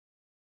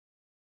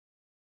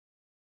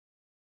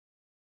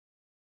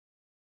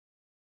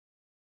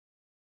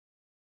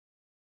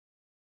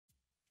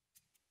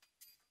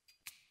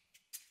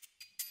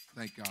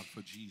Thank God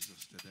for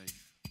Jesus today.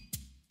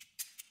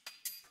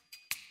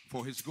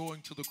 For his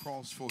going to the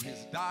cross, for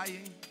his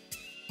dying,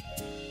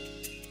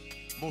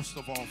 most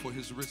of all for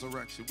his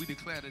resurrection. We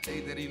declare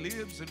today that he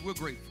lives and we're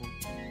grateful.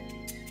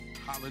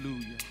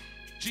 Hallelujah.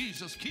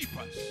 Jesus, keep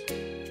us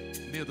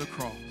near the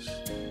cross.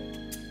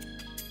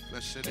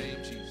 Bless your name,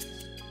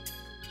 Jesus.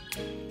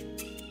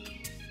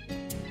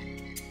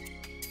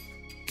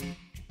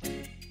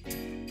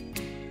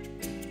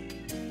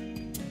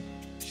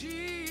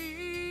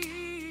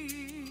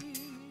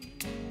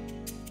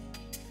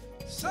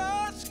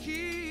 Jesus,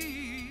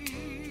 keep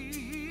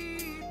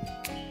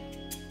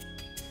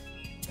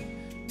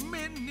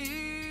me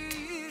near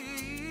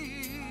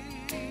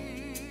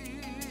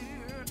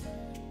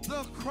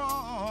the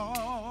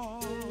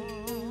cross.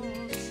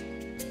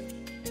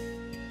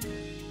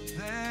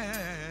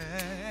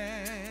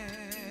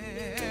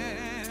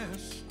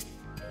 There's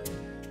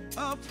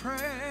a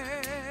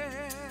prayer,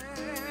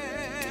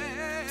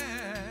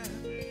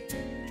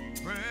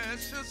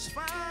 precious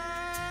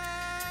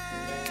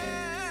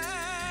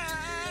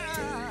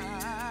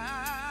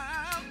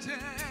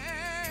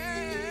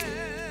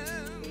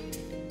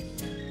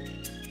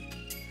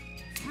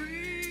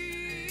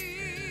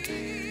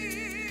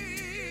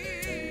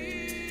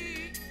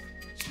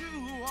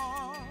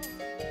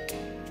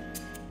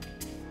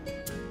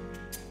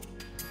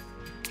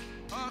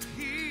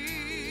healing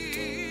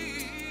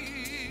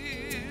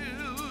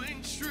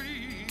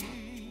stream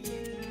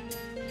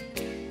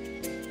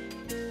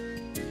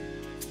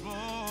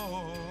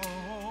flows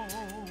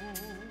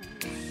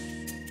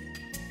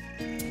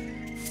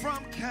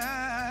from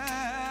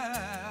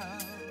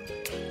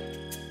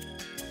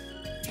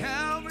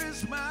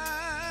Calvary's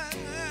mountain.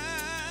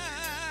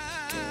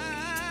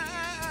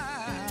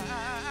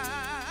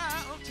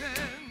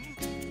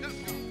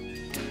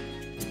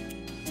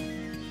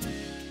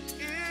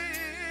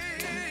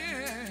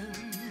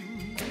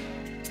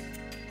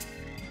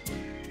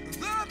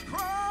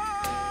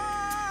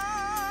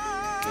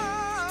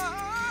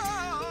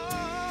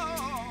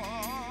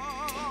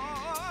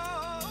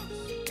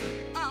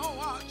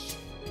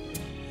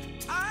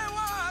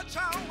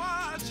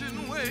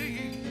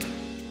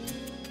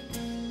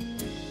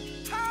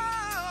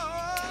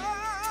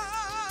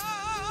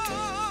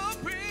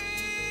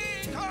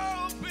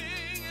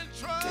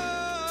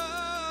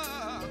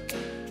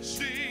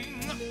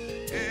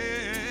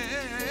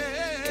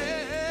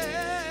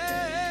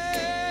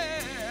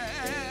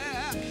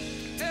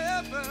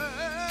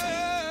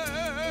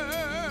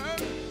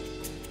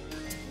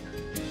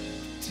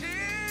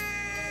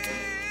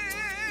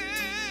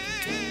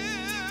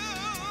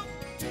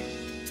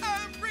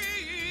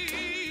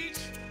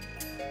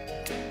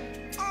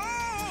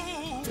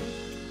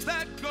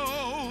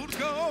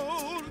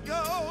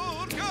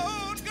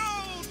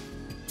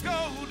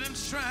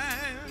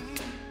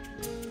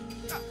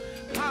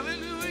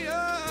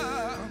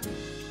 Hallelujah,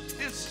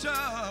 it's just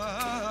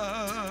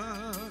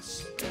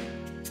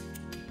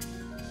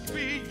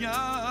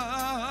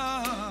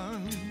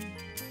beyond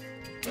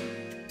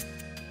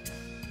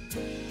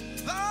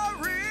the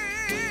river.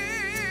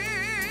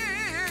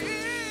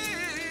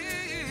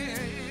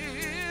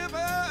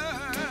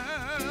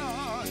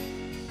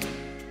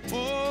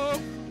 Oh,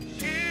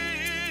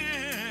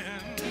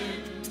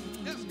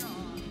 yes, God.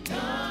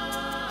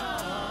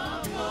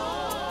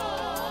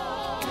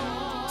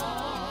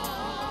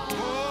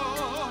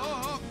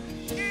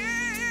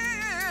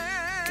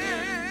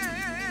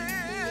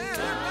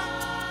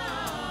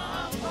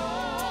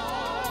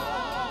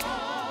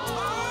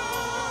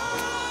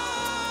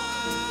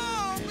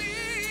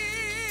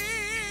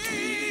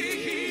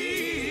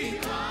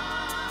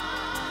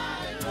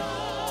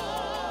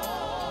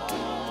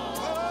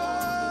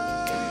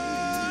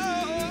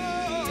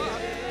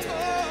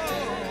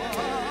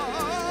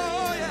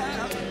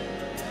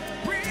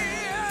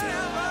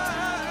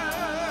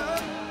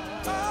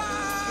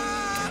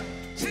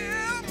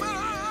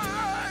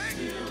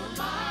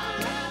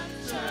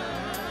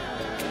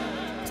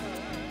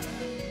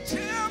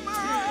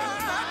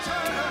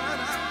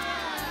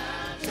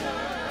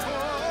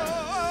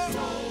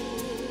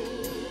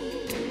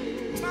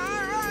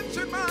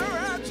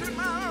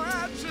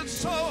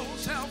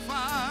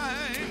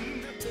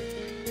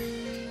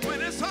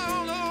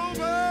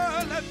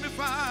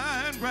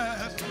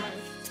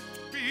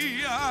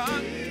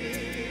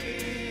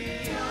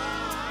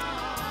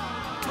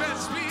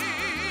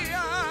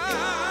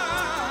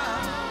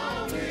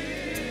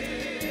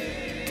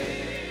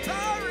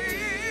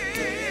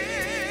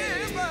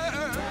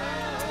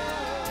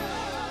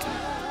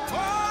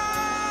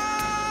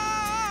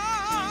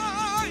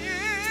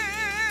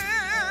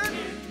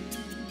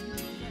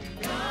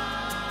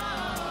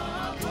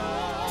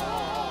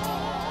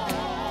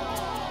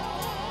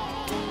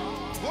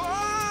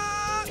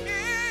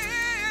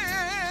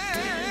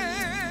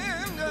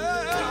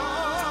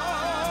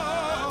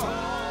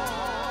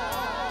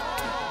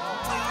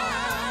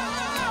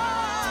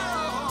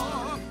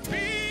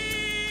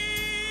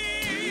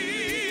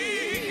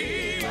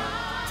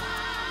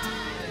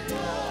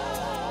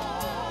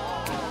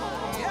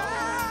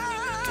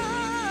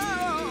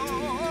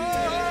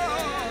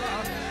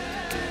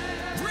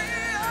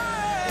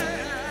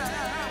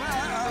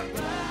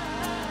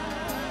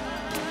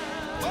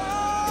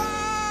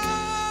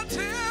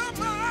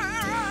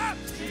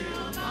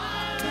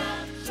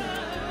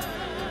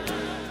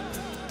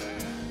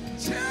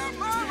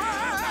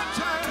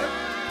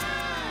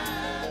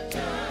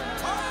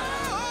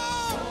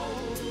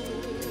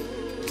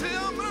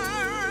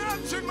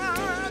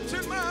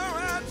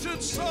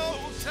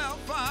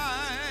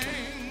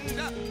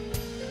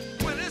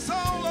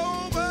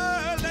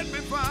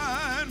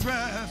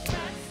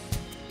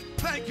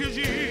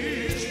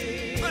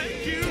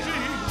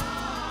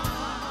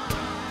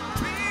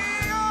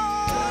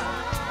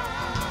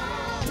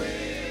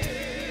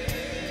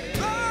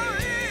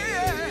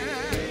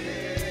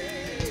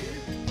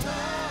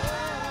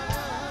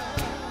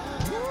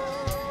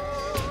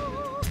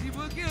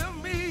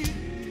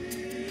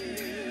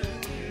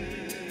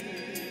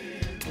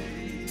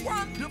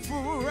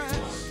 wonderful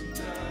rest.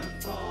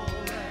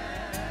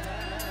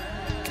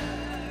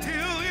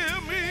 He'll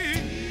give me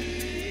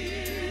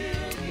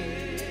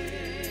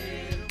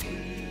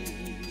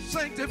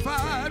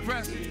sanctified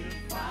rest.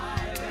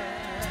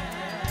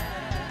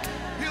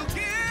 He'll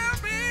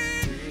give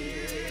me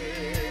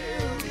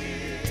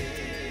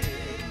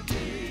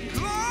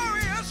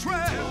glorious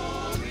rest.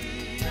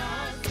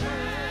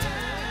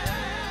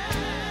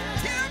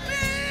 Give me,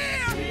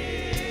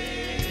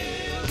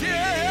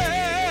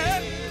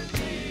 yeah,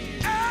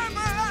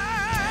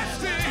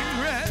 everlasting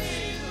rest.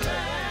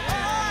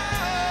 Oh,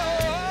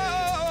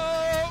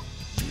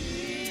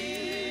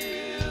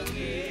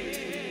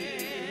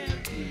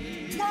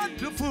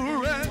 wonderful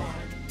rest.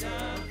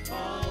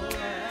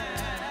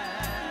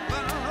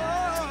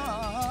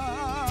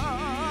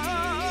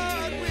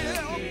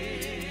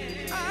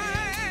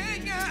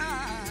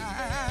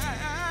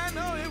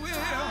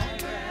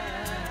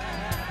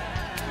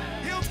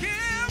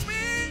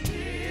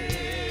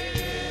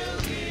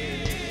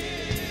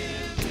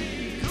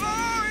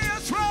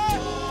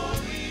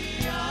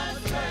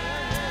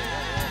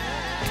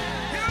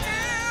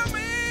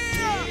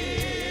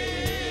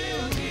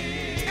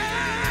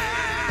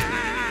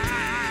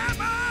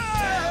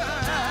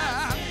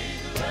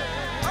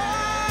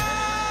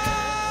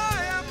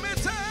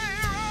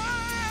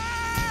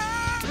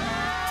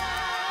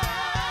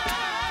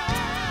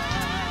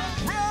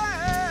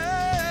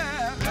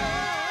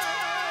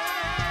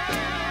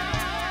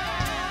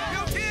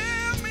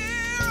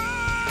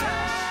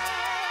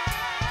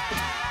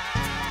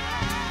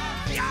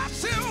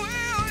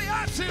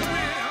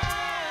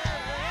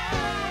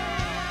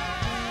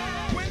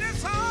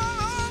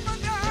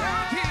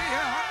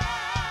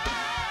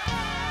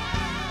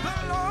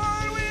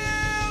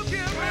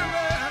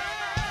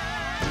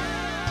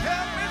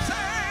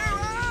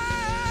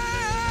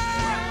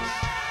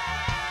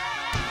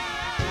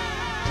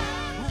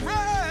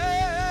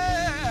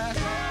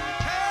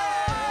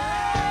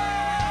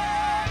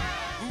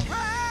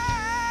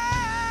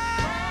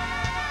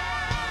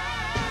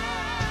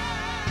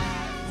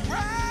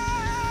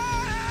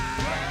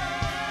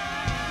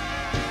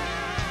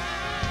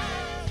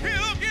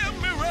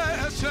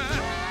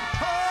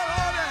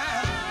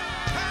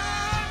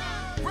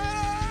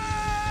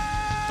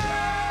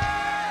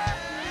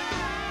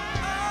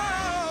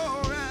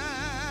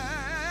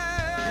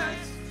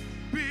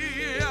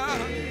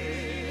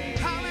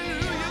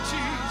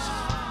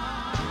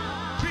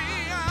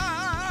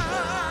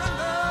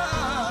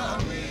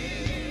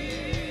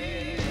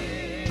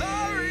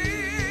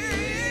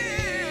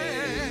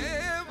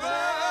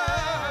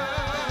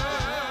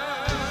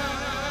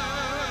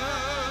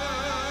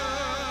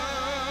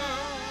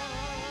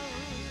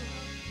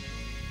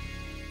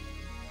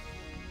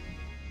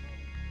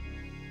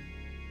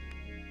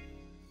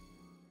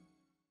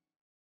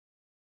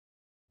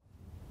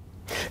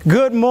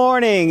 Good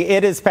morning.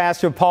 It is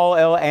Pastor Paul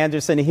L.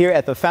 Anderson here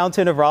at the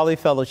Fountain of Raleigh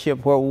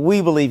Fellowship, where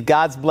we believe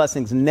God's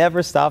blessings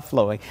never stop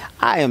flowing.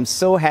 I am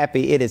so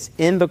happy it is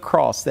in the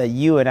cross that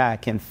you and I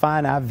can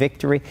find our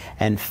victory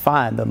and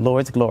find the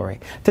Lord's glory.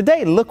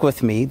 Today, look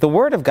with me. The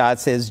Word of God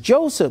says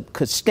Joseph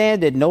could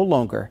stand it no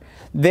longer.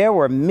 There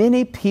were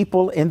many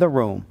people in the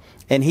room,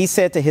 and he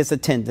said to his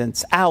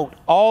attendants, "Out,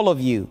 all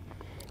of you."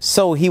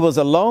 So he was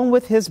alone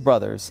with his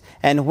brothers,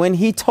 and when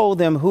he told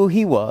them who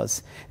he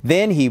was,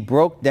 then he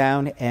broke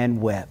down and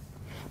wept.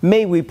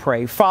 May we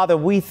pray. Father,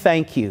 we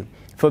thank you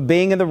for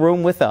being in the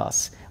room with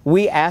us.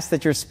 We ask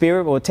that your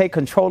Spirit will take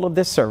control of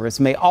this service.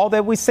 May all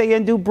that we say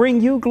and do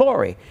bring you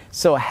glory.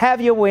 So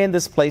have your way in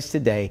this place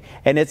today,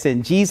 and it's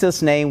in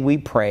Jesus' name we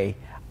pray.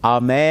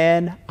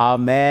 Amen,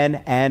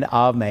 amen, and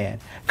amen.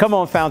 Come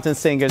on, Fountain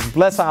Singers,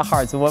 bless our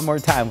hearts one more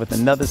time with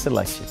another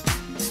selection.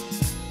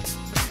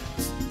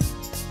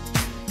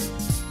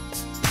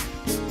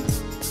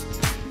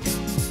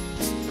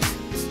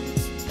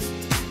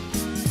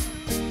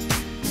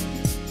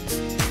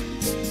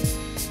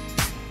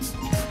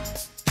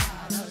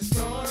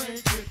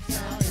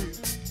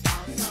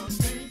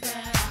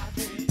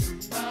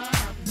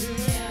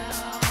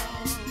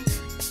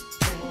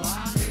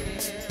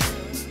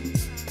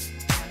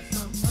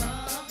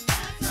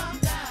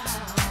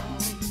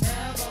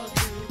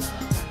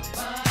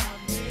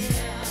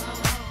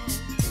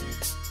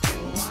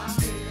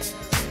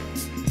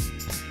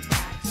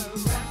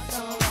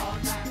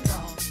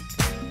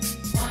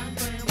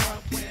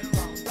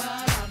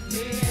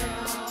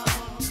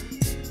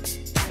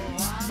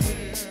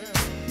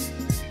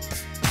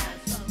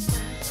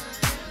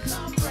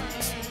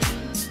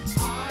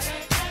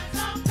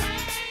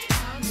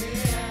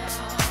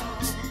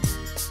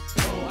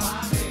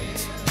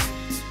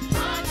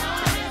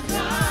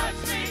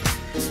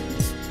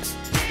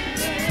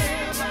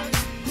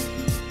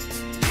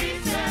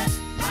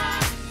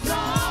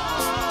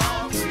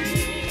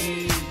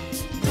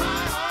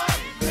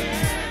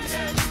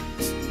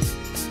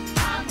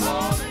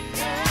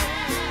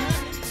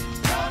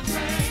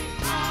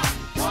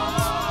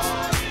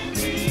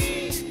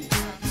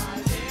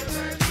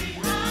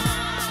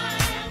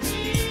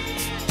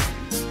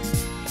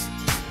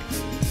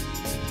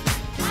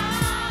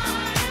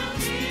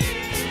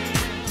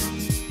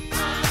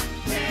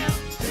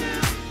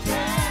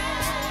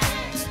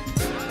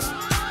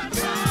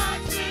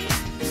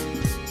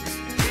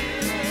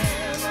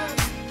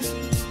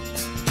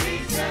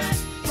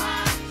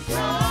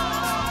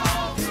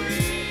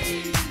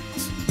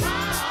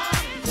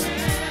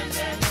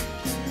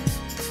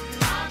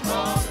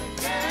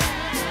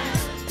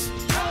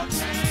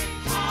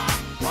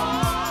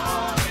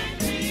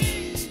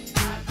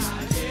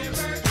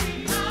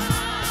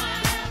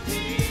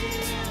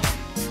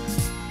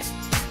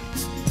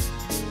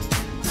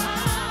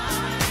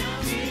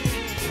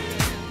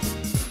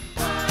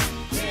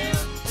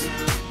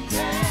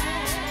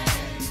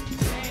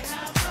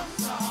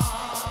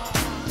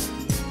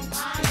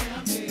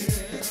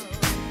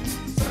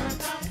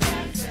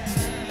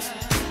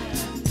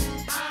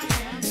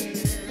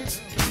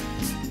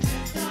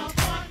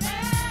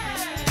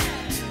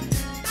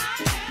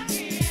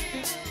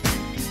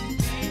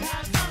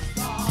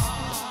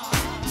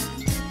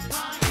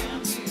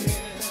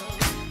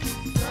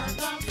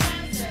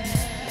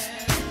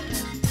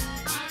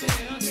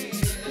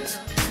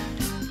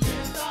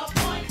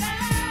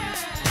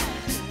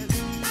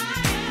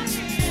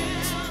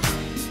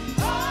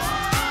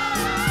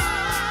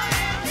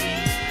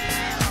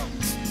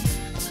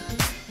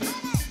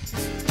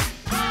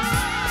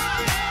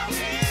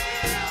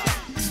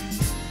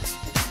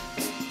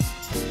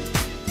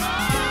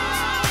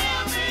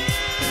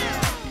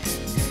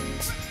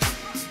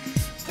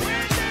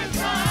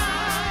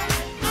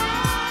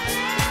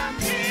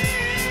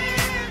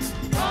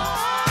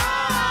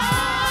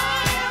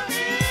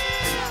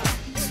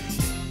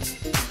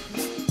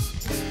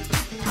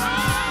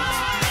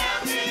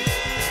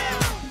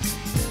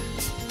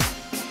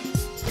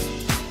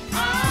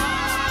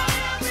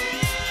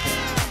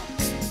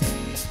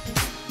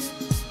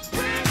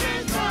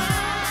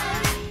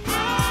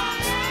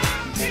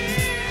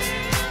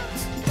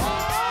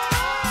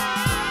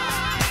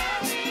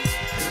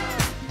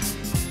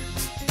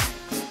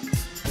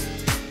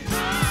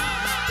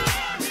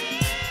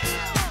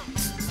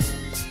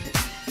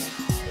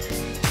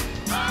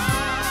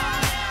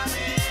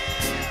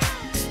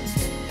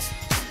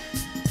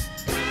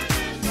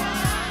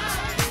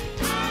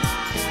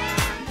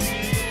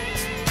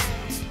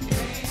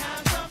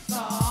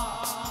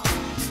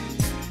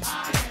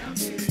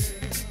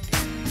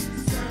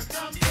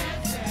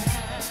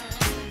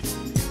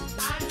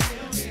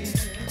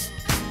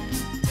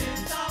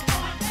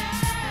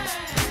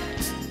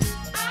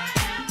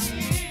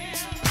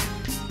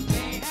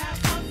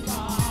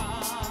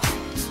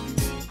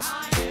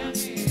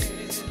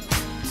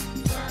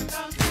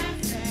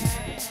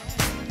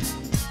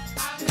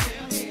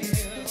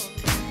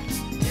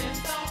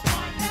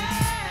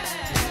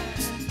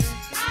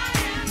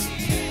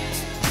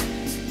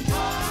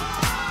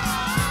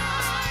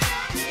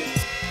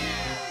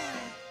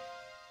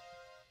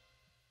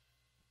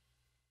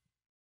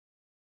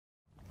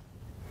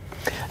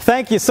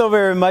 Thank you so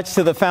very much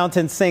to the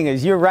Fountain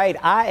Singers. You're right.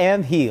 I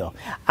am healed.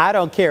 I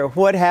don't care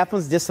what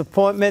happens,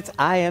 disappointments,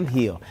 I am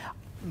healed.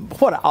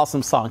 What an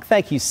awesome song.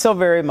 Thank you so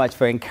very much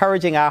for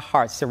encouraging our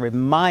hearts to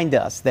remind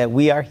us that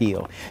we are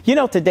healed. You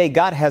know, today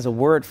God has a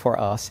word for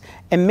us,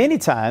 and many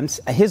times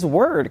his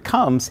word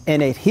comes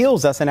and it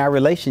heals us in our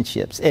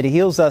relationships. It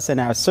heals us in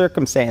our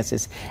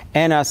circumstances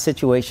and our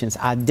situations,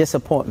 our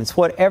disappointments,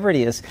 whatever it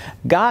is.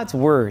 God's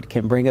word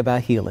can bring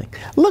about healing.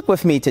 Look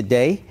with me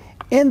today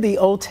in the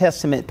Old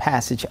Testament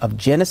passage of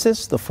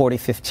Genesis, the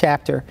 45th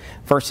chapter,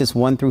 verses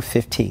 1 through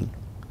 15.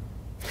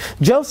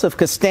 Joseph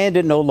could stand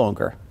it no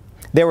longer.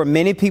 There were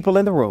many people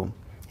in the room,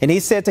 and he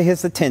said to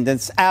his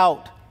attendants,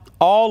 "Out,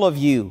 all of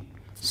you."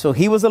 So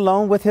he was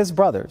alone with his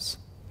brothers.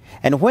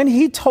 And when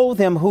he told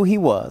them who he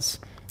was,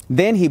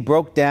 then he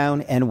broke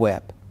down and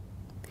wept.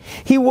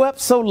 He wept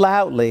so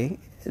loudly,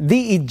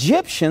 the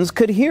Egyptians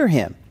could hear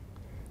him.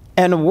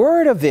 And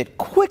word of it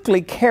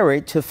quickly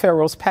carried to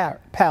Pharaoh's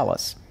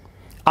palace.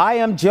 "I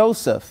am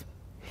Joseph,"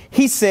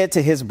 he said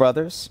to his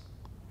brothers.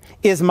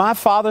 "Is my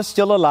father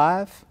still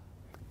alive?"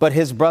 But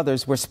his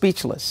brothers were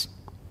speechless.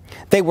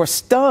 They were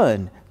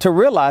stunned to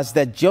realize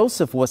that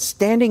Joseph was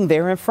standing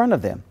there in front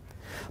of them.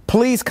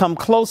 "Please come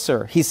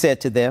closer," he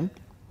said to them.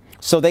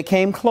 So they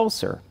came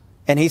closer,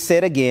 and he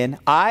said again,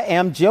 "I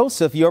am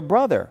Joseph, your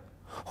brother,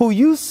 who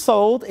you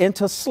sold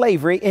into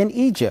slavery in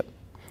Egypt.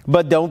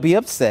 But don't be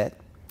upset,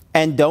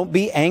 and don't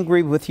be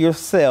angry with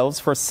yourselves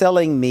for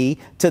selling me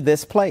to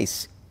this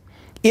place.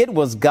 It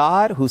was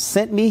God who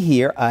sent me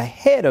here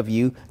ahead of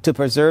you to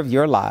preserve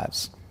your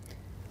lives.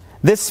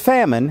 This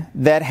famine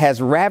that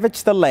has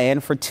ravaged the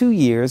land for 2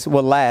 years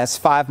will last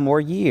 5 more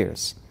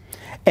years,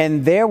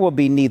 and there will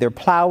be neither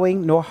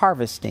plowing nor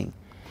harvesting.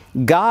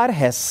 God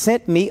has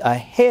sent me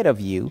ahead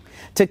of you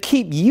to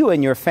keep you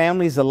and your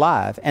families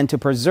alive and to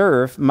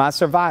preserve my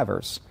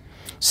survivors.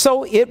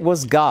 So it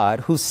was God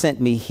who sent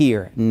me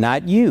here,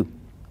 not you.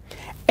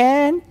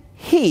 And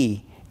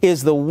he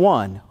is the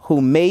one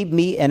who made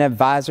me an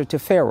advisor to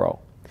Pharaoh,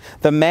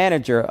 the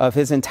manager of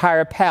his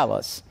entire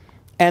palace,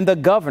 and the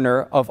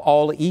governor of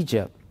all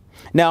Egypt.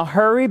 Now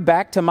hurry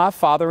back to my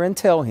father and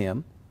tell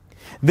him,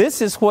 this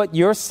is what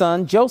your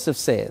son Joseph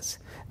says.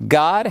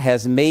 God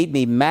has made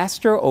me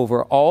master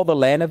over all the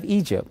land of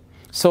Egypt.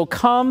 So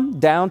come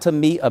down to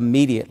me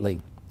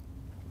immediately.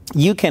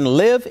 You can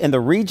live in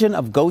the region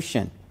of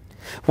Goshen,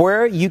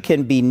 where you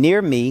can be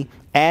near me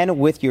and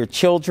with your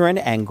children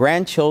and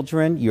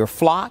grandchildren, your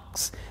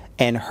flocks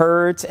and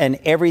herds and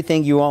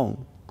everything you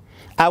own.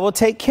 I will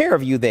take care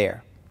of you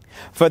there,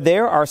 for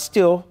there are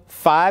still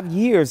 5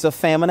 years of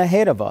famine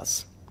ahead of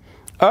us.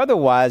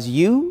 Otherwise,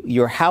 you,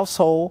 your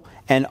household,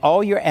 and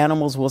all your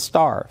animals will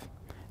starve."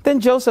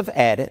 Then Joseph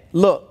added,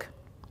 "Look,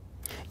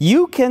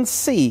 you can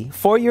see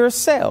for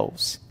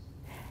yourselves,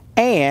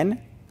 and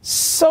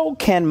so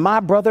can my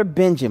brother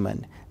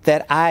Benjamin,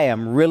 that I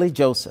am really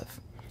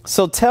Joseph.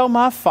 So tell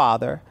my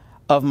father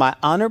of my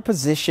honored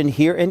position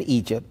here in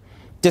Egypt.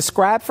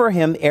 Describe for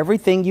him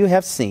everything you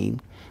have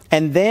seen,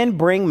 and then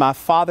bring my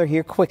father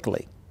here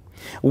quickly."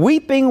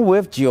 Weeping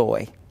with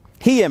joy,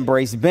 he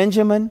embraced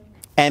Benjamin,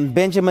 and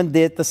Benjamin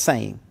did the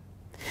same.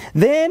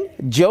 Then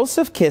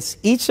Joseph kissed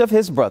each of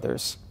his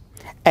brothers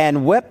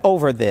and wept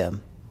over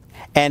them.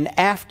 And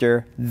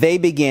after, they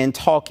began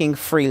talking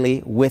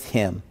freely with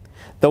him.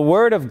 The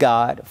word of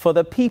God for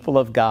the people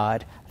of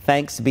God.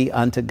 Thanks be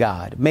unto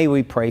God. May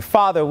we pray.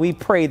 Father, we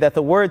pray that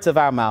the words of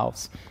our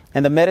mouths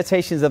and the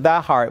meditations of thy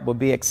heart will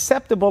be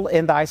acceptable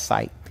in thy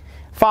sight.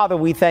 Father,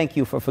 we thank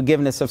you for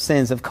forgiveness of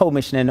sins of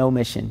commission and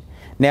omission.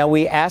 Now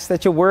we ask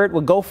that your word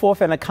will go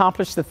forth and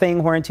accomplish the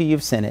thing whereunto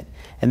you've sent it,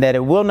 and that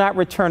it will not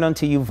return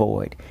unto you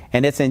void.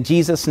 And it's in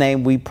Jesus'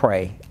 name we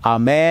pray.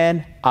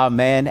 Amen,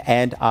 amen,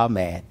 and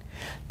amen.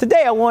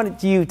 Today I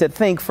wanted you to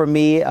think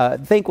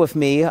with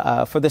me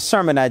for the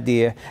sermon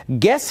idea.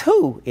 Guess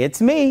who?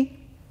 It's me.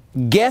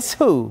 Guess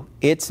who?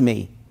 It's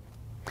me.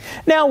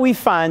 Now we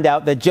find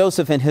out that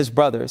Joseph and his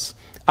brothers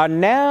are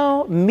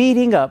now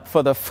meeting up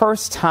for the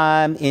first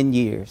time in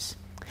years.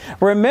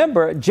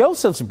 Remember,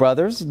 Joseph's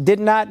brothers did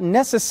not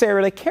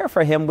necessarily care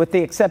for him, with the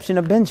exception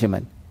of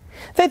Benjamin.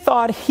 They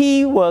thought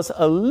he was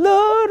a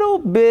little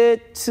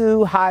bit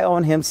too high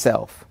on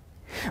himself.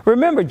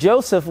 Remember,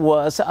 Joseph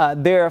was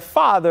their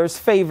father's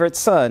favorite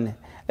son.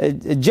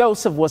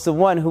 Joseph was the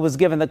one who was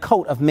given the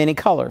coat of many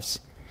colors.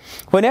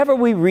 Whenever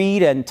we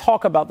read and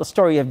talk about the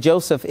story of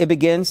Joseph, it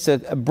begins to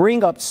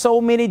bring up so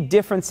many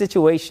different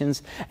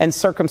situations and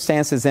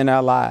circumstances in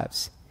our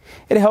lives.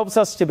 It helps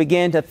us to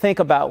begin to think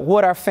about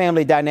what our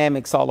family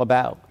dynamics all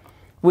about.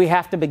 We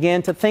have to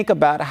begin to think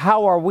about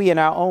how are we in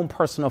our own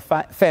personal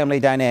family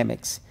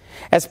dynamics.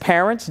 As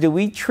parents, do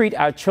we treat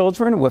our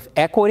children with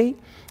equity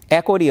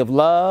of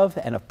love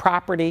and of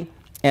property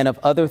and of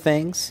other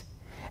things?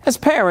 As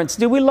parents,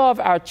 do we love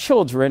our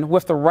children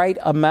with the right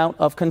amount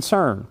of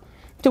concern?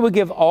 Do we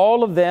give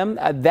all of them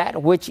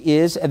that which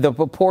is the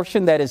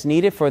proportion that is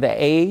needed for their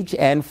age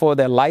and for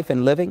their life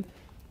and living?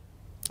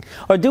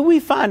 Or do we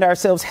find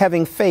ourselves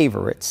having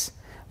favorites?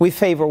 We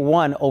favor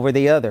one over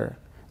the other.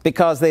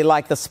 because they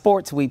like the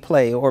sports we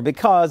play, or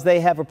because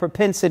they have a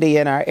propensity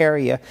in our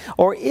area?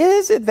 Or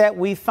is it that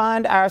we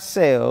find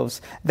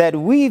ourselves that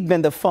we have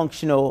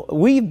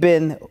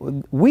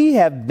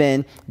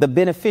been the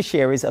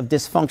beneficiaries of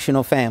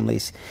dysfunctional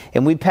families,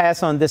 and we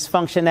pass on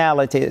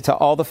dysfunctionality to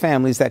all the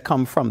families that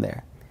come from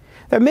there?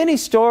 There are many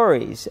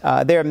stories.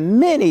 There are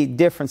many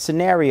different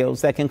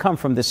scenarios that can come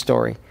from this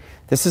story.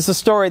 This is a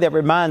story that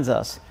reminds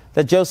us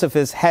that Joseph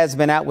has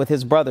been out with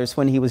his brothers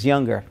when he was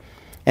younger,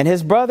 and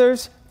his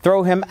brothers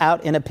throw him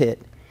out in a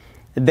pit.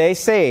 They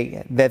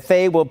say that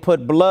they will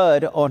put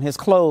blood on his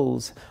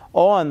clothes,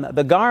 on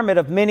the garment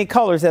of many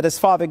colors that his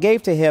father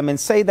gave to him, and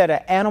say that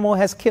an animal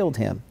has killed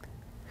him.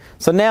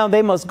 So now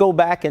they must go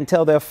back and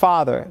tell their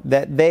father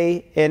that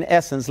they, in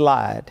essence,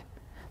 lied.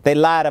 They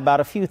lied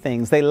about a few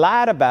things. They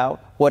lied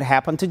about what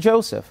happened to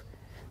Joseph.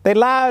 They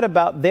lied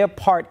about their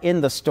part in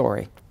the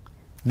story.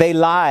 They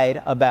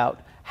lied about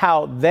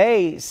how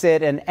they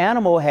said an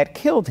animal had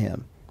killed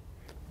him.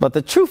 But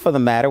the truth of the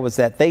matter was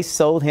that they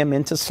sold him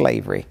into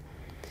slavery.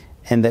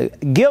 And the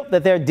guilt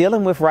that they're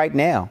dealing with right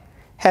now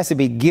has to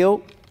be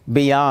guilt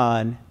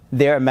beyond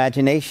their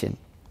imagination.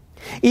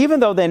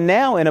 Even though they're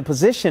now in a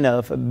position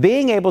of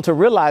being able to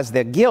realize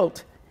their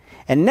guilt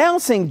and now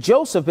seeing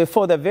Joseph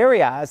before their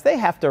very eyes, they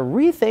have to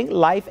rethink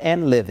life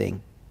and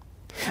living.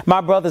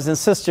 My brothers and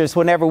sisters,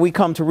 whenever we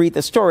come to read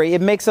the story,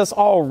 it makes us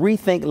all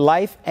rethink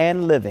life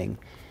and living,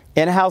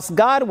 and how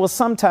God will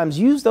sometimes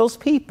use those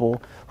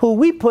people who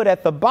we put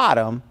at the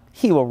bottom.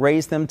 He will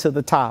raise them to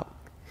the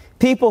top.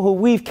 People who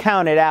we've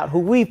counted out, who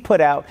we've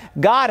put out,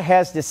 God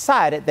has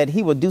decided that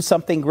he will do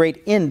something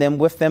great in them,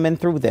 with them, and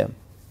through them.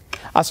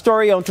 Our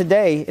story on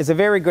today is a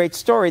very great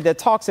story that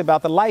talks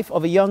about the life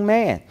of a young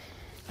man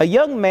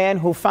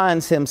who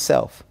finds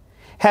himself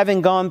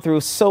having gone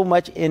through so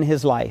much in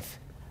his life,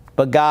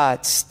 but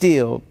God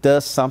still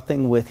does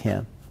something with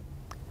him.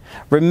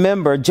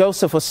 Remember,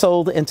 Joseph was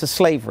sold into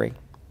slavery.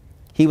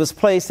 He was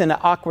placed in an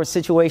awkward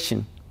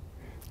situation.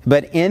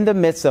 But in the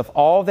midst of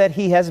all that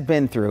he has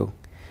been through,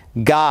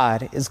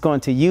 God is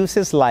going to use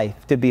his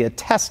life to be a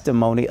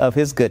testimony of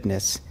his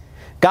goodness.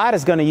 God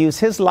is going to use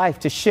his life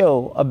to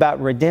show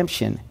about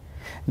redemption.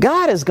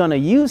 God is going to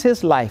use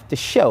his life to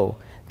show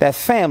that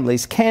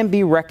families can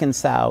be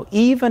reconciled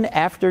even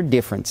after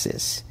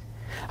differences.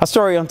 Our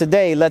story on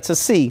today lets us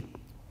see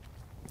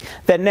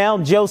that now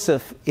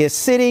Joseph is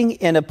sitting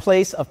in a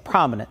place of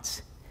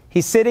prominence.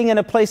 He's sitting in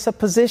a place of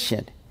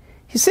position.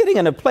 He's sitting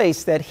in a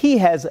place that he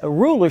has a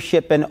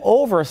rulership and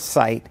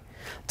oversight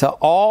to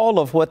all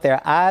of what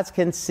their eyes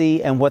can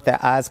see and what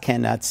their eyes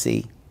cannot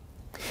see.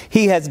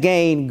 He has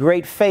gained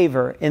great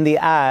favor in the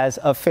eyes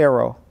of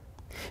Pharaoh.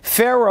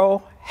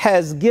 Pharaoh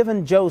has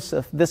given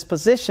Joseph this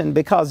position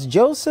because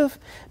Joseph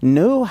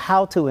knew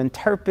how to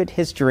interpret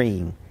his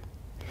dream.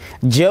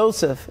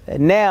 Joseph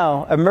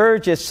now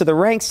emerges to the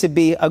ranks to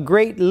be a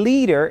great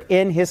leader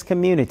in his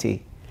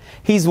community.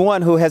 He's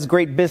one who has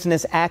great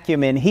business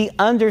acumen. He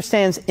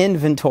understands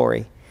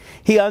inventory.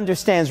 He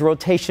understands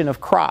rotation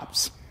of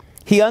crops.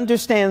 He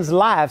understands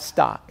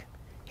livestock.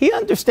 He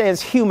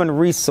understands human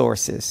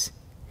resources.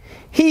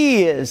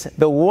 He is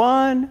the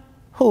one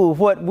who,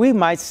 what we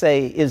might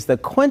say, is the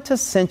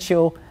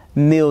quintessential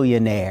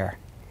millionaire.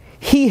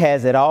 He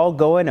has it all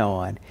going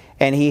on,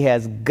 and he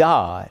has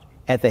God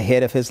at the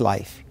head of his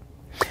life.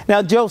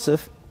 Now,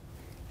 Joseph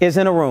is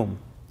in a room.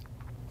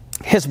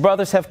 His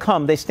brothers have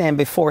come. They stand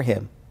before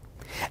him,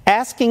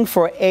 asking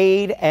for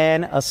aid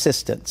and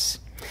assistance.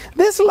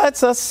 This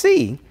lets us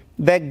see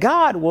that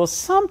God will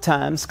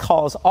sometimes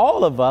cause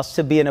all of us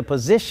to be in a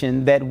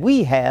position that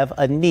we have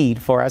a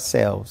need for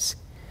ourselves.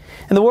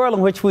 In the world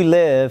in which we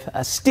live,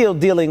 still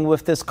dealing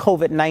with this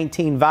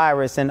COVID-19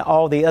 virus and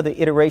all the other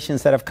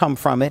iterations that have come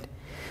from it,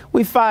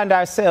 we find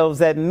ourselves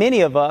that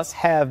many of us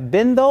have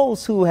been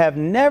those who have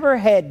never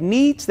had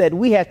needs that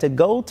we had to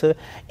go to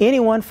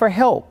anyone for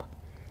help.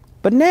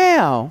 But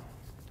now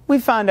we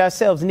find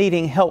ourselves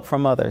needing help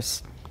from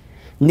others.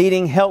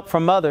 Needing help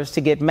from others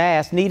to get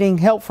masks, needing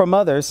help from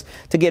others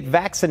to get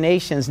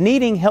vaccinations,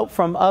 needing help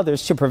from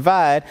others to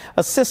provide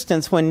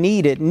assistance when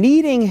needed,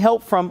 needing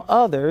help from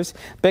others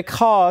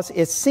because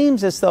it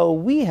seems as though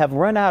we have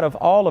run out of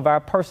all of our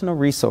personal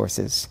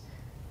resources.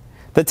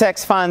 The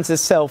text finds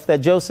itself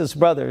that Joseph's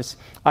brothers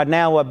are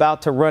now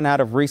about to run out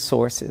of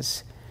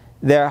resources.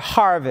 Their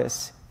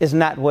harvest is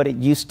not what it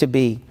used to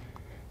be.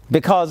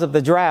 Because of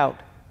the drought,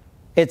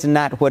 it's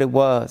not what it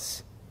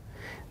was.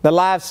 The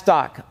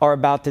livestock are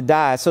about to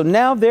die. So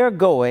now they're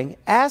going,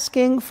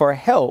 asking for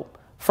help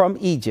from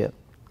Egypt.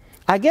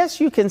 I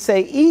guess you can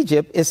say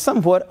Egypt is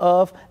somewhat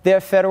of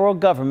their federal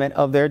government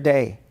of their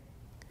day.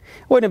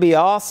 Wouldn't it be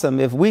awesome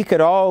if we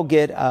could all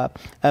get a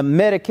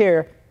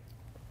Medicaid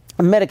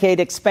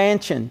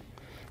expansion?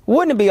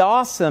 Wouldn't it be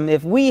awesome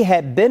if we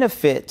had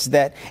benefits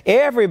that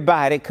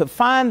everybody could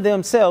find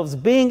themselves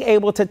being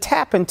able to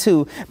tap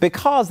into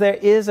because there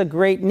is a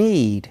great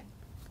need?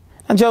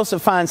 And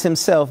Joseph finds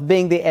himself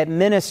being the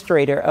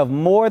administrator of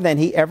more than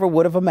he ever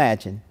would have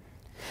imagined.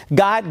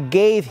 God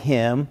gave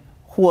him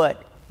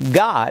what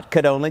God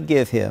could only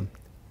give him.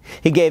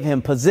 He gave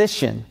him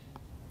position.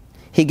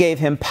 He gave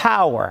him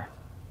power,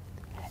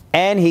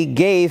 and he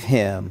gave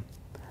him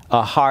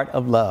a heart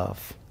of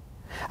love.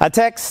 Our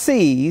text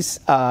sees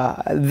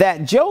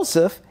that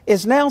Joseph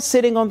is now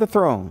sitting on the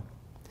throne.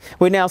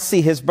 We now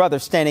see his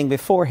brothers standing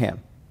before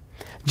him.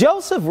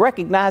 Joseph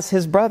recognized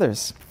his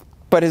brothers,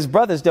 but his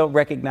brothers don't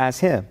recognize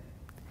him.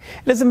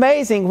 It is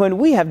amazing when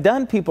we have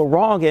done people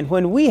wrong and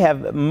when we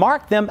have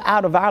marked them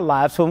out of our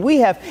lives, when we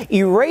have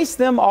erased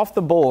them off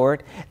the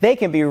board, they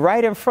can be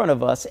right in front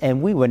of us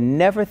and we would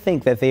never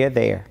think that they are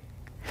there.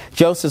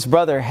 Joseph's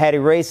brothers had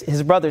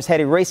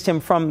erased him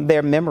from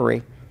their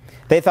memory.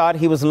 They thought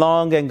he was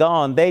long and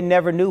gone. They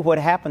never knew what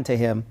happened to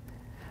him.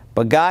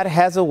 But God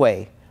has a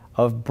way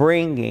of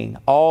bringing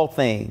all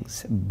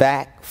things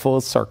back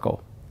full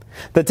circle.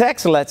 The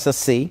text lets us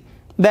see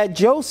that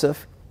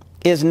Joseph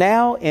is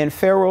now in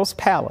Pharaoh's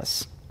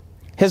palace.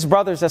 His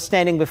brothers are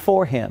standing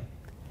before him.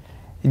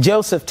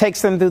 Joseph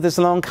takes them through this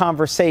long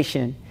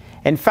conversation,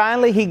 and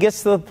finally he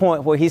gets to the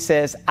point where he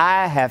says,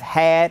 I have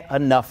had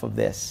enough of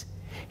this.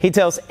 He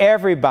tells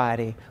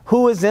everybody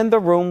who is in the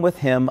room with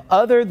him,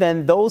 other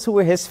than those who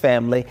are his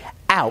family,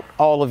 out,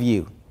 all of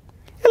you.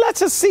 And let's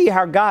just see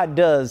how God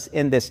does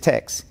in this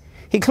text.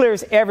 He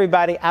clears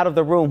everybody out of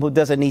the room who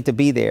doesn't need to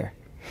be there.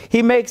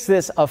 He makes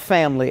this a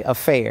family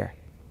affair.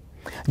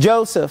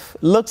 Joseph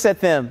looks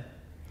at them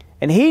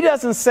and he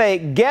doesn't say,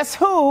 guess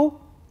who?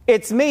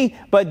 It's me.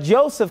 But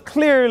Joseph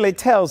clearly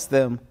tells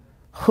them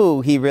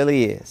who he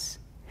really is.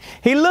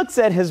 He looks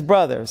at his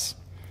brothers.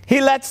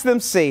 He lets them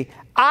see,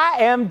 I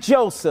am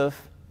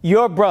Joseph,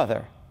 your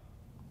brother.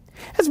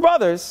 His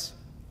brothers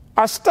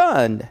are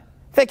stunned.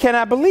 They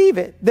cannot believe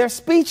it. They're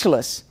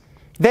speechless.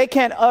 They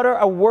can't utter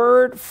a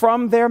word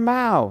from their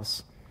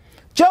mouths.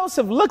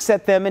 Joseph looks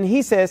at them and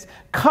he says,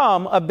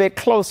 come a bit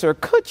closer.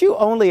 Could you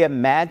only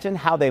imagine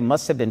how they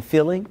must have been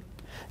feeling?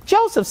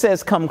 Joseph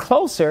says, come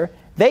closer.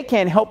 They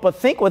can't help but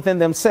think within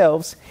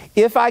themselves,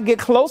 if I get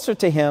closer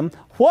to him,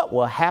 what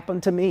will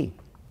happen to me?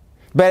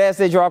 But as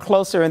they draw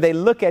closer and they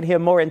look at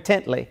him more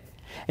intently,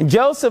 and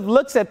Joseph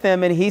looks at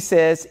them and he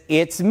says,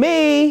 it's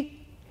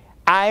me.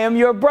 I am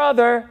your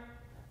brother,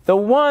 the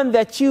one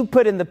that you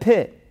put in the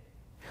pit.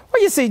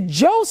 Well, you see,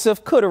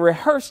 Joseph could have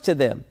rehearsed to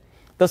them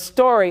the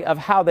story of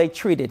how they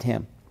treated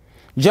him.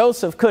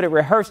 Joseph could have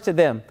rehearsed to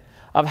them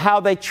of how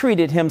they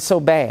treated him so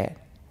bad.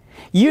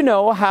 You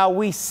know how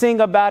we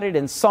sing about it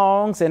in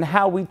songs and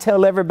how we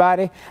tell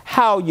everybody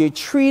how you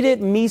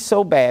treated me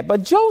so bad.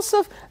 But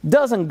Joseph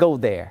doesn't go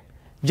there.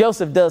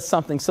 Joseph does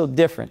something so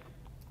different.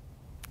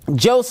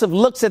 Joseph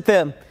looks at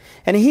them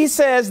and he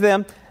says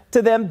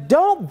to them,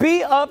 don't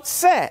be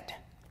upset,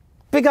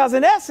 because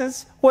in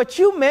essence, what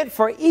you meant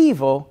for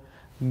evil,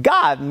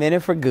 God meant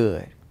it for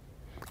good.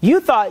 You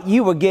thought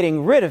you were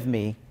getting rid of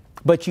me,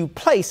 but you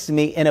placed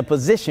me in a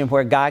position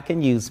where God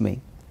can use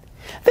me.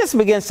 This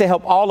begins to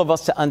help all of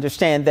us to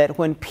understand that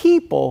when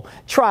people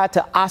try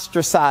to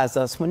ostracize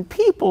us, when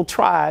people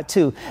try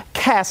to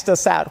cast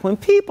us out, when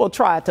people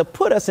try to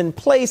put us in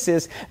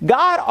places,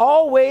 God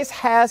always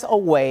has a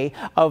way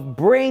of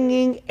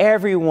bringing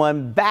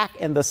everyone back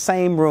in the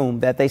same room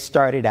that they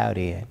started out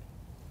in.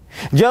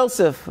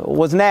 Joseph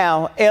was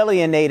now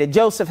alienated.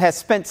 Joseph has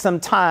spent some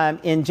time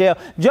in jail.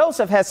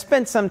 Joseph has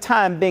spent some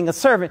time being a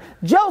servant.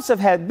 Joseph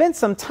had spent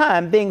some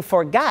time being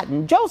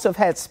forgotten. Joseph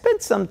had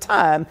spent some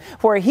time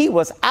where he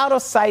was out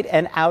of sight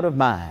and out of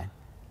mind.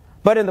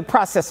 But in the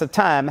process of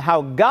time,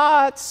 how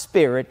God's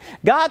Spirit,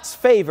 God's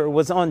favor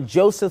was on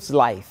Joseph's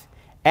life.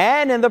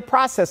 And in the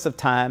process of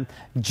time,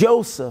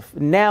 Joseph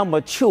now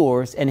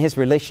matures in his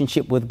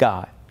relationship with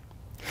God.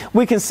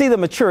 We can see the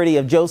maturity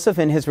of Joseph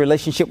in his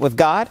relationship with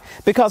God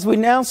because we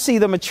now see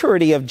the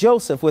maturity of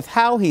Joseph with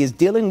how he is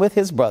dealing with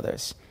his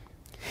brothers.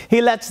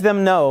 He lets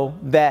them know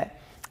that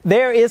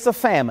there is a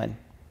famine,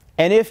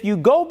 and if you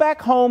go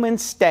back home and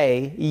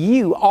stay,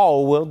 you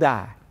all will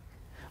die.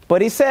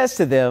 But he says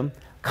to them,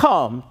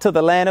 come to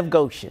the land of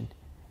Goshen.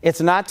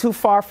 It's not too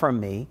far from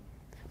me.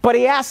 But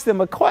he asks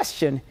them a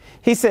question.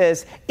 He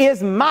says,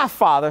 is my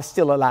father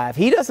still alive?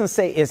 He doesn't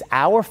say, is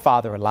our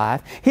father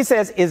alive? He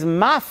says, is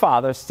my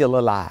father still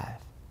alive?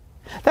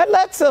 That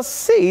lets us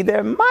see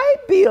there might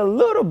be a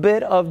little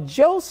bit of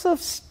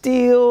Joseph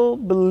still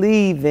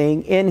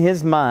believing in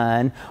his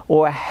mind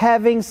or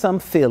having some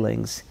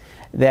feelings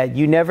that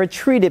you never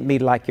treated me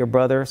like your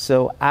brother,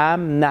 so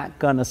I'm not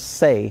going to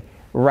say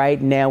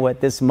right now at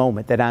this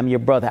moment that I'm your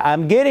brother.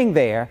 I'm getting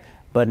there,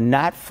 but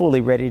not fully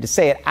ready to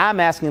say it.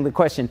 I'm asking the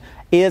question,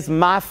 is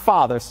my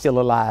father still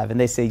alive? And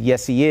they say,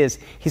 yes, he is.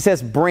 He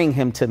says, bring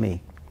him to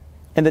me.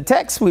 In the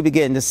text, we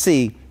begin to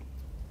see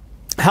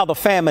how the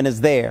famine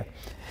is there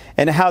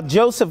and how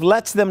Joseph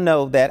lets them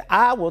know that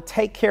I will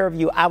take care of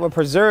you. I will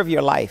preserve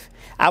your life.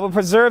 I will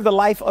preserve the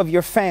life of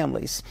your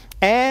families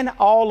and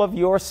all of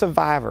your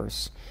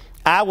survivors.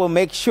 I will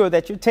make sure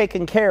that you're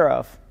taken care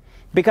of,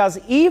 because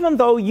even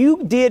though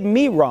you did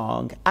me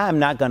wrong, I'm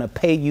not going to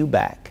pay you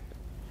back.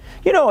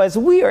 You know, as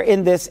we are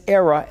in this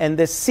era and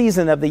this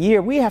season of the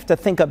year, we have to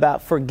think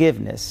about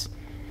forgiveness.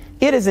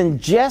 It is in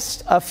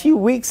just a few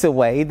weeks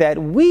away that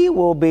we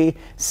will be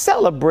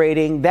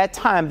celebrating that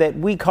time that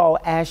we call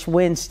Ash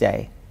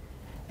Wednesday.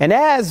 And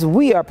as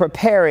we are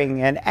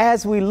preparing and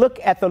as we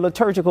look at the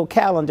liturgical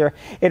calendar,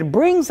 it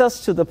brings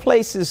us to the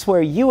places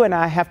where you and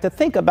I have to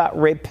think about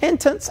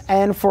repentance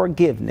and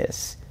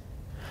forgiveness.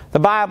 The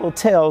Bible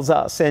tells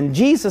us, and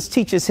Jesus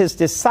teaches his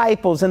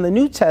disciples in the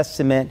New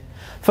Testament,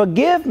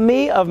 forgive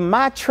me of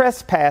my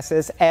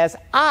trespasses as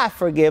I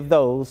forgive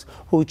those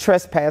who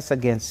trespass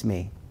against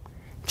me.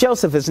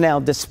 Joseph is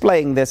now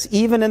displaying this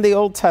even in the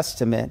Old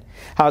Testament,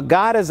 how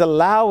God is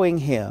allowing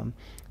him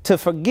to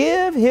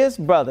forgive his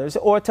brothers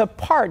or to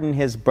pardon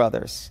his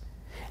brothers.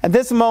 At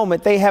this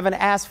moment, they haven't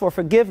asked for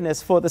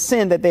forgiveness for the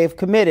sin that they've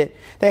committed.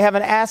 They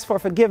haven't asked for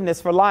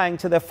forgiveness for lying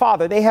to their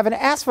father. They haven't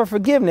asked for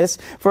forgiveness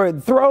for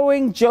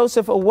throwing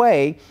Joseph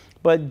away.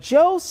 But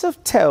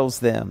Joseph tells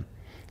them,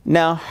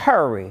 now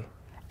hurry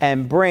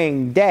and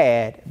bring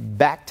Dad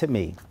back to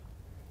me.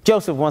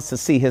 Joseph wants to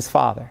see his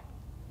father.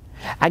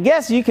 I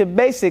guess you could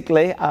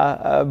basically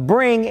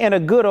bring in a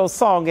good old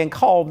song and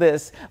call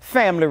this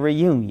family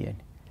reunion.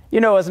 You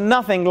know, it's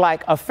nothing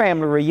like a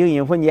family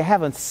reunion when you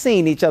haven't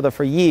seen each other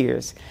for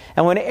years.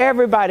 And when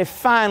everybody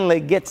finally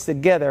gets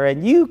together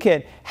and you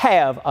can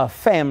have a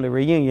family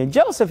reunion.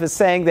 Joseph is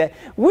saying that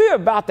we're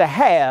about to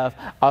have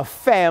a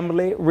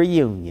family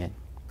reunion.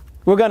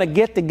 We're going to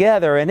get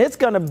together and it's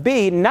going to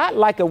be not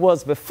like it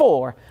was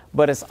before,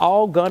 but it's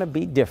all going to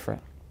be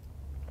different.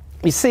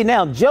 You see,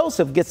 now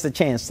Joseph gets a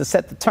chance to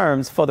set the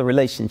terms for the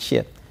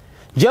relationship.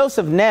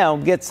 Joseph now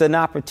gets an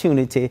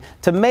opportunity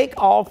to make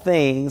all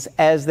things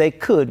as they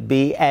could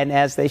be and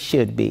as they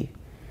should be.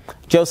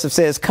 Joseph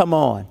says, come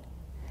on,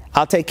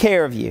 I'll take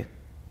care of you.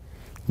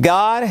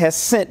 God has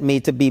sent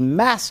me to be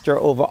master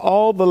over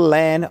all the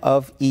land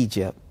of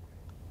Egypt.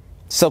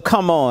 So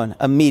come on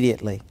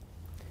immediately.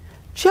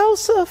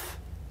 Joseph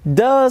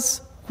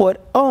does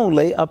what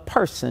only a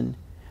person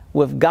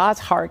with God's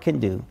heart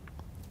can do.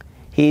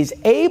 He's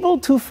able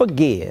to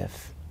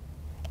forgive.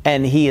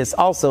 And he is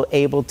also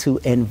able to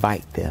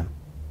invite them.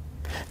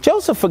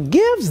 Joseph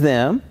forgives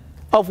them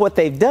of what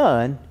they've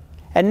done,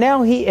 and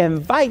now he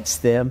invites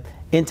them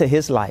into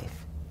his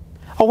life.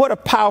 Oh, what a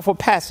powerful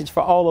passage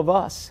for all of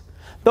us.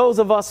 Those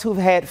of us who've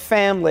had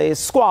family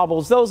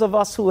squabbles, those of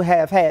us who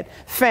have had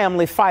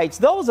family fights,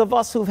 those of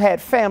us who've had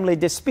family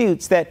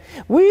disputes, that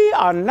we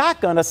are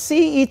not going to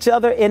see each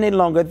other any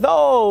longer.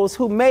 Those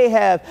who may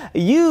have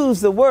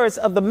used the words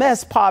of the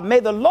mess pod, may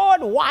the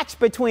Lord watch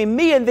between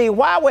me and thee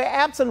while we're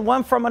absent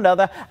one from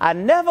another. I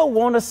never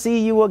want to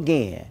see you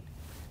again.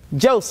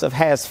 Joseph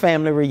has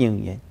family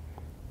reunion.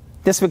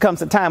 This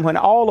becomes a time when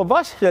all of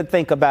us should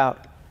think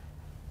about,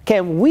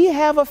 can we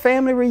have a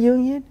family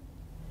reunion?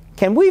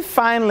 Can we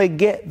finally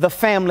get the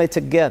family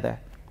together?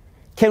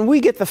 Can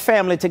we get the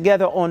family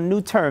together on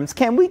new terms?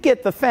 Can we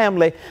get the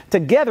family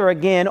together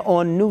again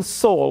on new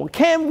soil?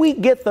 Can we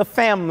get the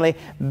family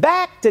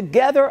back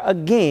together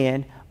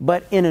again,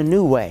 but in a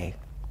new way?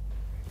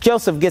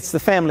 Joseph gets the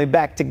family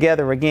back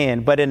together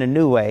again, but in a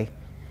new way.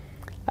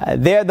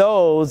 There are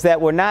those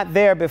that were not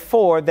there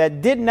before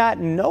that did not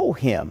know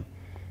him.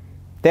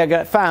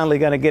 They're finally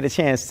going to get a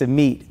chance to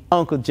meet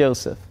Uncle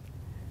Joseph.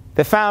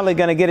 They're finally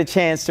going to get a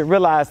chance to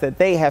realize that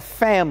they have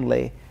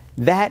family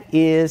that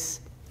is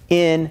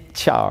in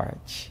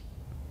charge.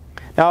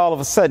 Now, all of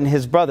a sudden,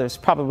 his brothers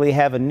probably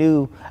have a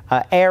new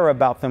air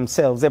about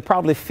themselves. They're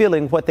probably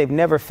feeling what they've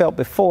never felt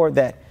before,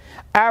 that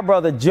our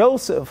brother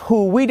Joseph,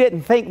 who we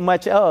didn't think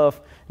much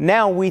of,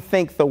 now we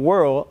think the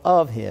world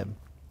of him.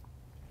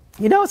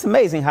 You know, it's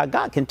amazing how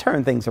God can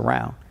turn things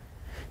around.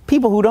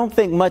 People who don't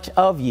think much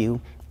of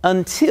you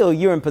until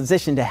you're in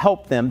position to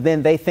help them,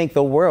 then they think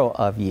the world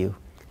of you.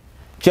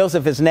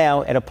 Joseph is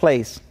now at a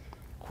place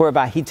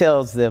whereby he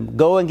tells them,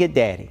 go and get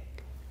Daddy.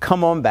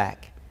 Come on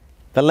back.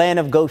 The land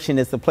of Goshen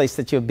is the place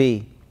that you'll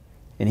be.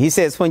 And he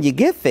says, when you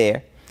get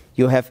there,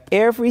 you'll have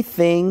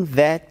everything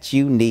that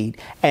you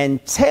need.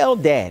 And tell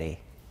Daddy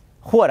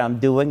what I'm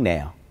doing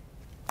now.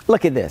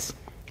 Look at this.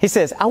 He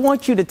says, I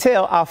want you to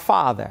tell our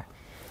father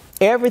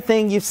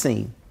everything you've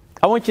seen.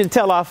 I want you to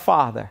tell our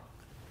father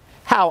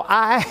how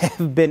I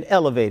have been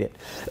elevated.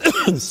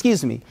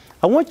 Excuse me.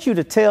 I want you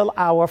to tell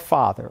our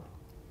father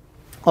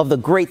of the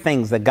great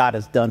things that God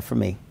has done for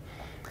me.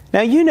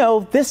 Now, you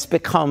know, this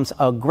becomes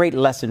a great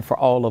lesson for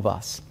all of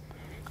us.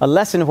 A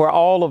lesson where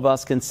all of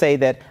us can say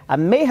that I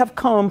may have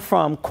come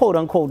from quote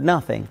unquote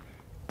nothing,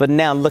 but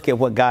now look at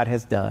what God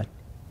has done.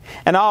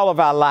 In all of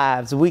our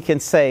lives, we can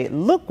say,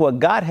 look what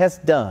God has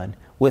done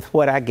with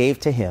what I gave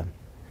to him.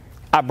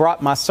 I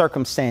brought my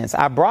circumstance.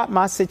 I brought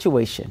my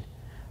situation.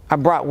 I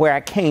brought where I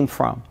came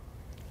from.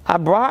 I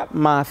brought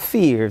my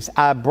fears.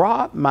 I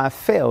brought my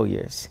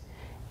failures.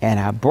 And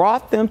I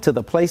brought them to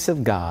the place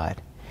of God.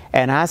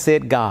 And I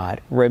said, God,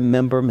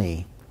 remember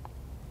me.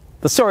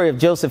 The story of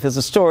Joseph is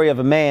a story of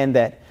a man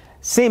that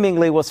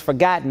seemingly was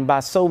forgotten by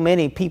so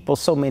many people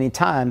so many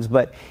times,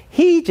 but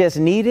he just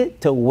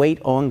needed to wait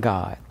on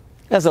God.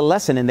 There's a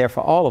lesson in there for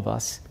all of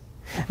us.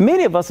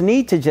 Many of us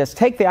need to just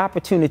take the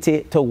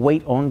opportunity to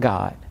wait on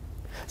God.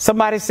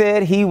 Somebody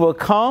said he will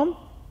come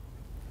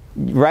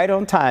right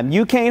on time.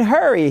 You can't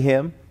hurry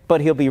him,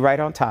 but he'll be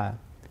right on time.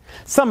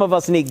 Some of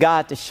us need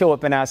God to show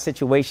up in our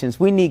situations.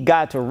 We need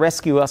God to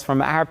rescue us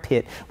from our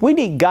pit. We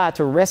need God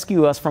to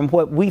rescue us from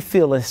what we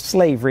feel is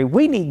slavery.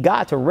 We need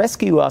God to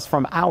rescue us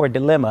from our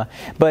dilemma.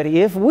 But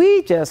if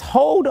we just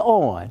hold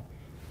on,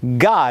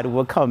 God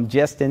will come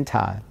just in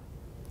time.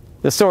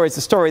 The story is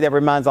a story that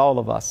reminds all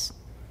of us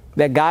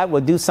that God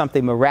will do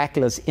something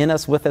miraculous in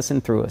us, with us,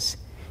 and through us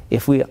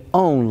if we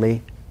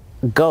only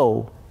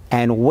go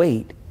and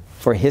wait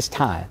for his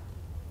time.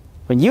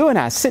 When you and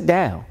I sit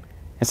down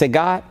and say,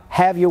 God,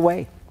 have your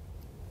way.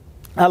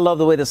 I love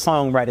the way the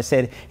songwriter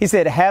said it. He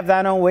said, have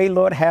thine own way,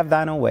 Lord, have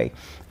thine own way.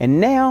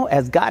 And now,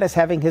 as God is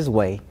having his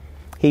way,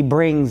 he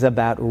brings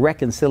about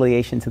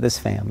reconciliation to this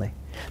family.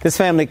 This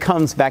family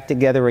comes back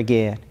together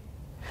again.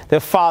 Their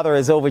father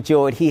is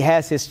overjoyed. He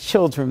has his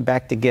children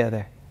back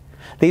together.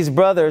 These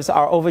brothers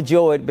are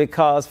overjoyed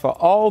because for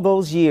all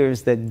those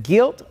years, the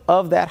guilt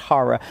of that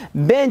horror,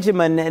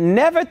 Benjamin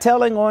never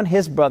telling on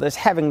his brothers,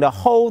 having to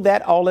hold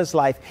that all his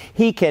life,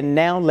 he can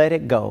now let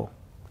it go.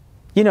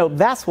 You know,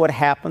 that's what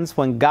happens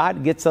when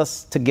God gets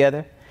us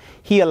together.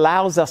 He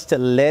allows us to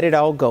let it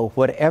all go.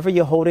 Whatever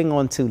you're holding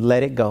on to,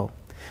 let it go.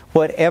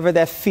 Whatever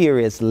that fear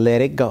is,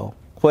 let it go.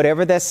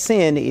 Whatever that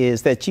sin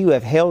is that you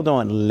have held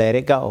on, let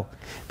it go.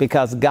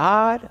 Because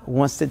God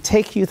wants to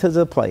take you to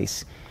the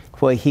place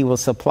where he will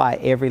supply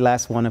every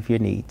last one of your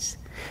needs.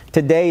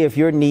 Today, if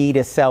your need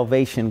is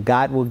salvation,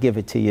 God will give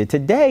it to you.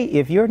 Today,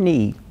 if your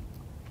need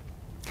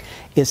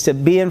is to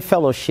be in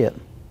fellowship,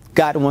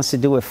 God wants to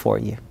do it for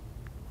you.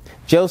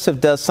 Joseph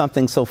does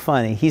something so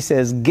funny. He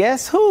says,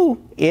 guess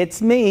who?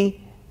 It's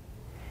me.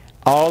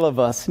 All of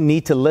us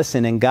need to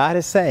listen. And God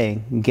is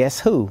saying, guess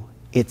who?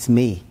 It's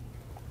me.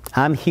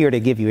 I'm here to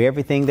give you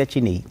everything that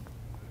you need.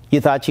 You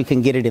thought you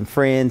can get it in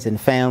friends and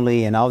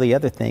family and all the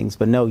other things,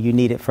 but no, you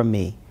need it from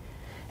me.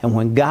 And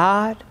when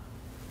God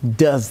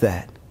does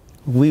that,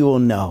 we will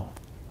know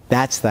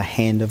that's the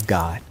hand of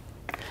God.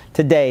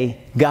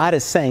 Today, God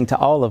is saying to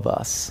all of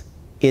us,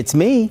 it's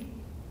me.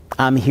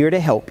 I'm here to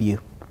help you.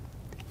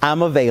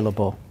 I'm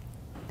available.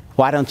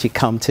 Why don't you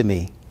come to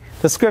me?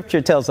 The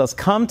scripture tells us,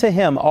 come to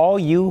him, all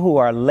you who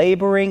are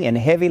laboring and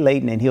heavy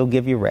laden, and he'll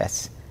give you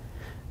rest.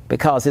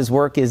 Because his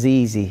work is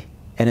easy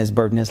and his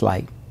burden is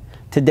light.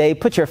 Today,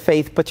 put your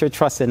faith, put your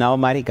trust in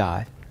Almighty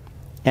God.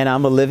 And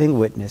I'm a living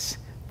witness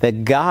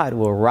that God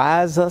will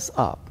rise us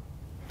up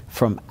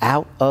from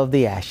out of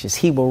the ashes.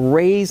 He will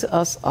raise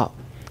us up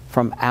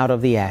from out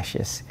of the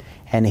ashes.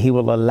 And he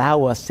will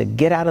allow us to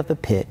get out of the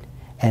pit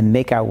and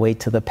make our way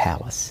to the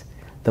palace,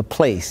 the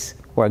place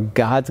where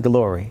God's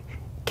glory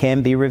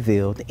can be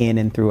revealed in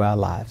and through our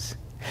lives.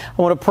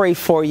 I want to pray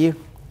for you.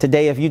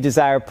 Today, if you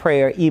desire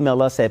prayer,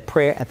 email us at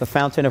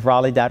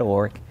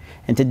prayer@thefountainofraleigh.org.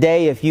 And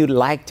today, if you'd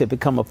like to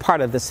become a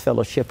part of this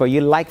fellowship, or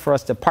you'd like for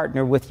us to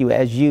partner with you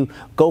as you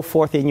go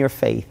forth in your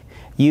faith,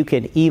 you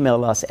can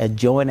email us at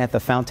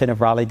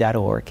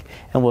join@thefountainofraleigh.org,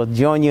 and we'll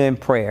join you in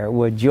prayer.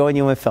 We'll join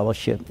you in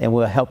fellowship, and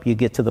we'll help you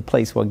get to the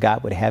place where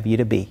God would have you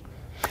to be.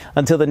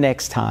 Until the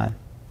next time,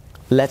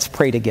 let's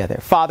pray together.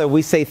 Father,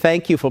 we say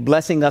thank you for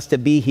blessing us to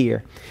be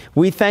here.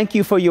 We thank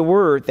you for your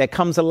word that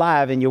comes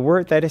alive and your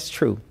word that is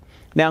true.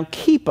 Now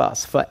keep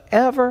us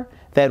forever,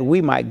 that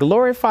we might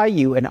glorify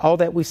you in all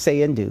that we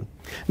say and do.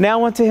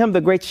 Now unto him,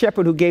 the great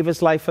shepherd who gave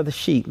his life for the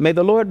sheep, may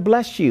the Lord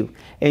bless you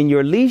in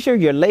your leisure,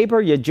 your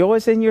labor, your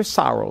joys, and your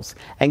sorrows,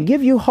 and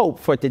give you hope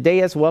for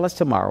today as well as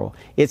tomorrow.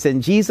 It's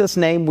in Jesus'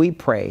 name we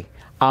pray.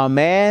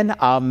 Amen,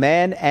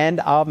 amen, and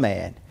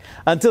amen.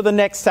 Until the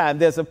next time,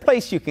 there's a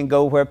place you can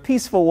go where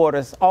peaceful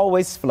waters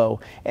always flow,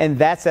 and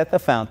that's at the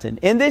fountain.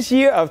 In this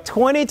year of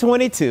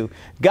 2022,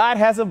 God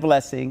has a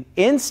blessing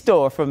in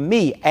store for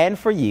me and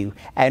for you,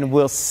 and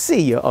we'll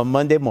see you on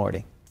Monday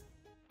morning.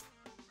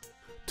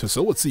 To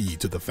sow a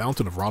seed to the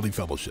Fountain of Raleigh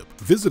Fellowship,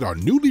 visit our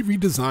newly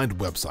redesigned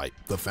website,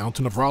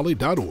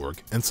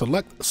 thefountainofraleigh.org, and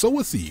select Sow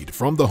a Seed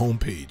from the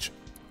homepage.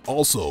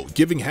 Also,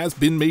 giving has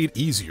been made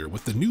easier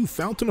with the new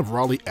Fountain of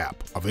Raleigh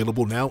app,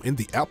 available now in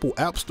the Apple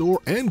App Store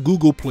and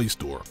Google Play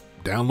Store.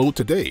 Download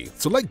today,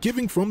 select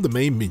Giving from the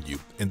main menu,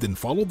 and then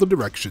follow the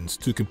directions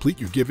to complete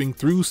your giving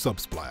through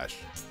Subsplash.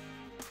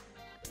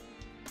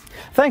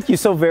 Thank you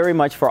so very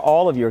much for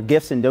all of your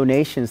gifts and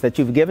donations that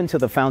you've given to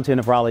the Fountain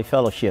of Raleigh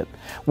Fellowship.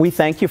 We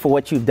thank you for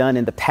what you've done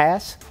in the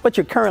past, what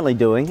you're currently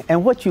doing,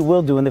 and what you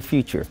will do in the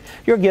future.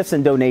 Your gifts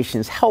and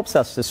donations helps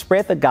us to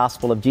spread the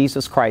gospel of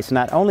Jesus Christ,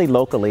 not only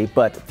locally,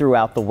 but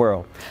throughout the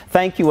world.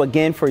 Thank you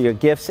again for your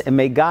gifts, and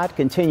may God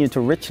continue to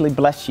richly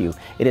bless you.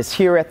 It is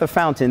here at the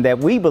Fountain that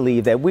we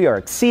believe that we are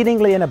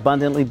exceedingly and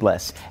abundantly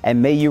blessed,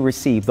 and may you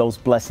receive those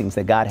blessings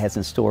that God has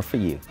in store for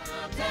you.